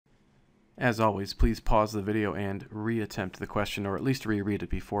As always, please pause the video and reattempt the question, or at least reread it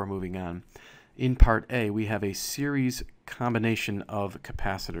before moving on. In part A, we have a series combination of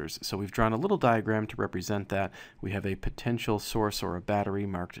capacitors. So we've drawn a little diagram to represent that. We have a potential source or a battery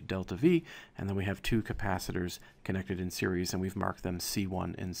marked delta V, and then we have two capacitors connected in series, and we've marked them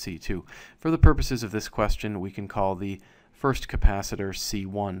C1 and C2. For the purposes of this question, we can call the first capacitor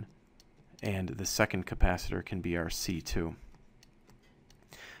C1, and the second capacitor can be our C2.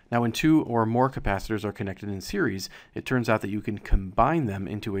 Now, when two or more capacitors are connected in series, it turns out that you can combine them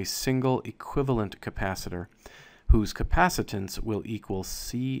into a single equivalent capacitor whose capacitance will equal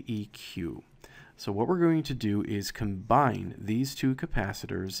CEQ. So what we're going to do is combine these two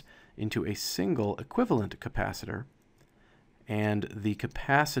capacitors into a single equivalent capacitor, and the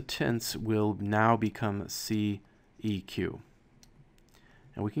capacitance will now become CEQ.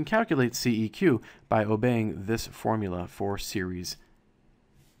 And we can calculate CEQ by obeying this formula for series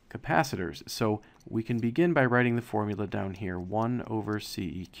capacitors. So we can begin by writing the formula down here. 1 over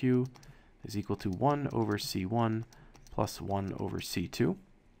CEQ is equal to 1 over C1 plus 1 over C2.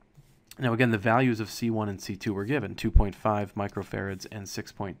 Now again, the values of C1 and C2 were given, 2.5 microfarads and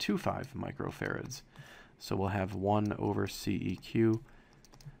 6.25 microfarads. So we'll have 1 over CEQ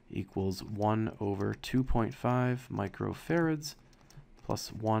equals 1 over 2.5 microfarads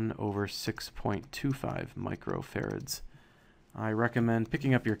plus 1 over 6.25 microfarads. I recommend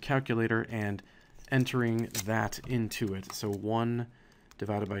picking up your calculator and entering that into it. So 1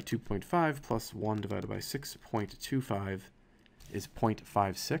 divided by 2.5 plus 1 divided by 6.25 is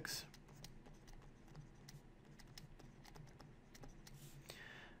 0.56.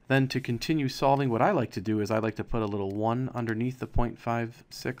 Then to continue solving, what I like to do is I like to put a little 1 underneath the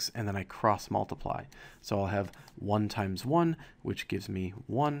 0.56, and then I cross multiply. So I'll have 1 times 1, which gives me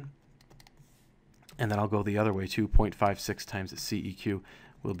 1. And then I'll go the other way too. 0.56 times CEQ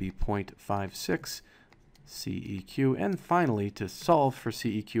will be 0.56 CEQ. And finally, to solve for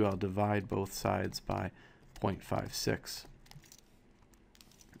CEQ, I'll divide both sides by 0.56.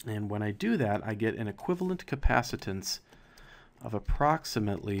 And when I do that, I get an equivalent capacitance of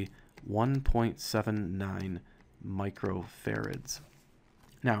approximately 1.79 microfarads.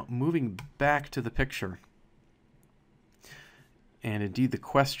 Now, moving back to the picture, and indeed the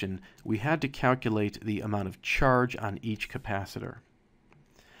question, we had to calculate the amount of charge on each capacitor.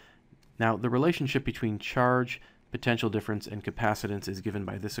 Now, the relationship between charge, potential difference, and capacitance is given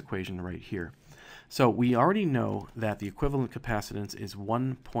by this equation right here. So we already know that the equivalent capacitance is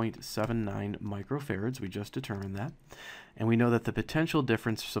 1.79 microfarads. We just determined that. And we know that the potential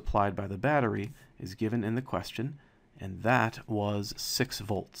difference supplied by the battery is given in the question, and that was 6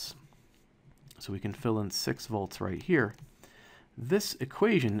 volts. So we can fill in 6 volts right here. This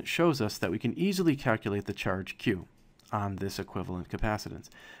equation shows us that we can easily calculate the charge Q on this equivalent capacitance.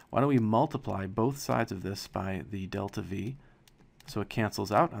 Why don't we multiply both sides of this by the delta V, so it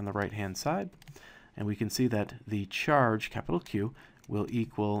cancels out on the right-hand side, and we can see that the charge, capital Q, will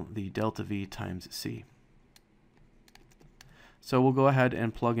equal the delta V times C. So we'll go ahead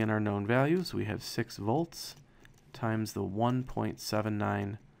and plug in our known values. We have 6 volts times the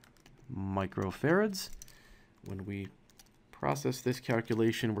 1.79 microfarads. When we process this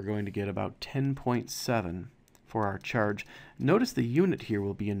calculation, we're going to get about 10.7 for our charge. Notice the unit here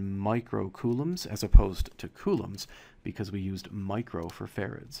will be in microcoulombs as opposed to coulombs because we used micro for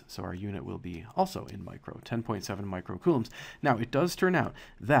farads. So our unit will be also in micro, 10.7 microcoulombs. Now, it does turn out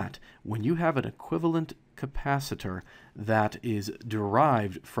that when you have an equivalent capacitor that is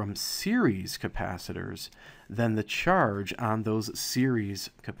derived from series capacitors, then the charge on those series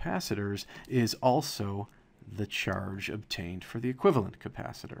capacitors is also the charge obtained for the equivalent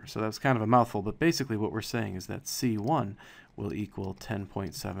capacitor. So that's kind of a mouthful, but basically what we're saying is that C1 will equal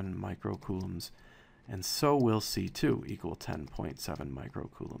 10.7 microcoulombs, and so will C2 equal 10.7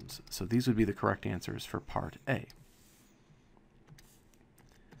 microcoulombs. So these would be the correct answers for part A.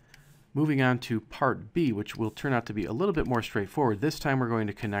 Moving on to part B, which will turn out to be a little bit more straightforward. This time we're going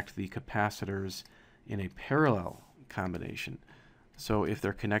to connect the capacitors in a parallel combination. So if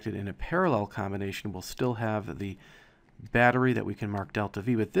they're connected in a parallel combination, we'll still have the battery that we can mark delta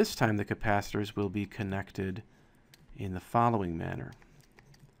V, but this time the capacitors will be connected in the following manner.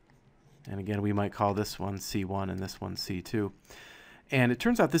 And again, we might call this one C1 and this one C2. And it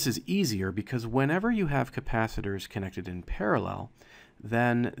turns out this is easier because whenever you have capacitors connected in parallel,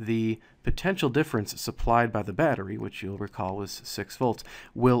 then the potential difference supplied by the battery, which you'll recall was 6 volts,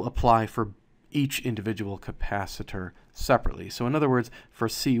 will apply for each individual capacitor separately. So in other words, for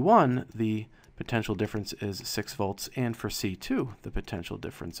C1, the potential difference is 6 volts, and for C2, the potential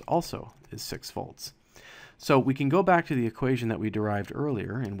difference also is 6 volts. So we can go back to the equation that we derived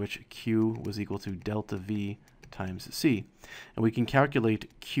earlier, in which Q was equal to delta V times C. And we can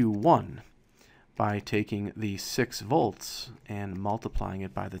calculate Q1 by taking the 6 volts and multiplying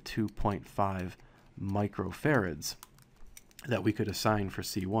it by the 2.5 microfarads that we could assign for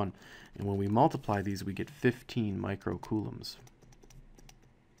C1. And when we multiply these, we get 15 microcoulombs.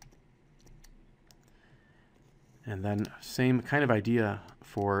 And then same kind of idea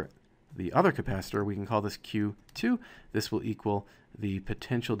for the other capacitor. We can call this Q2. This will equal the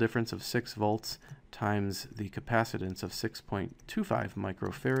potential difference of 6 volts times the capacitance of 6.25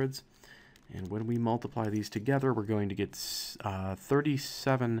 microfarads. And when we multiply these together, we're going to get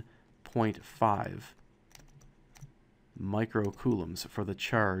 37.5 microcoulombs for the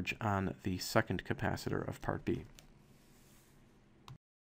charge on the second capacitor of part B.